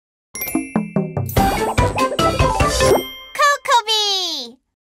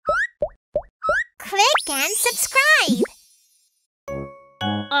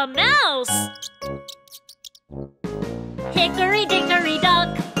mouse. Hickory dickory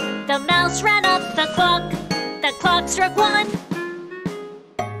dock, the mouse ran up the clock. The clock struck 1.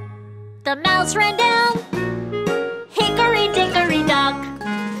 The mouse ran down. Hickory dickory dock.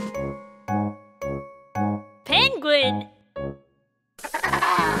 Penguin.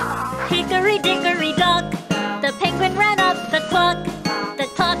 Hickory dickory dock, the penguin ran up the clock. The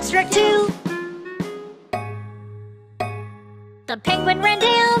clock struck 2. The penguin ran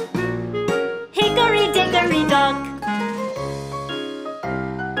down. Hickory dickory dock.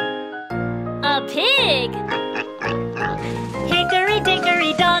 A pig. Hickory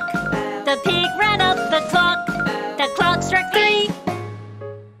dickory dock, the pig ran up the clock. The clock struck 3.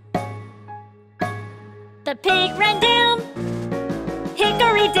 The pig ran down.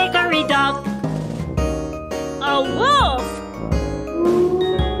 Hickory dickory dock. A wolf.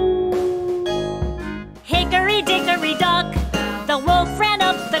 Hickory dickory dock, the wolf ran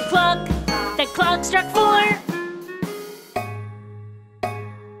up the clock. The clock struck 4.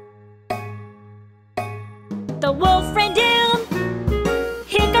 The wolf ran down.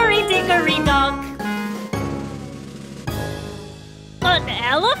 Hickory dickory dock. An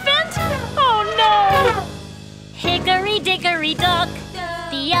elephant? Oh no! Hickory dickory dock,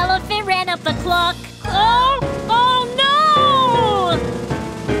 the elephant ran up the clock. Oh no!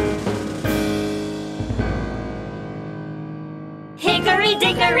 Hickory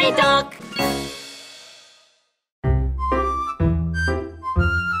dickory dock.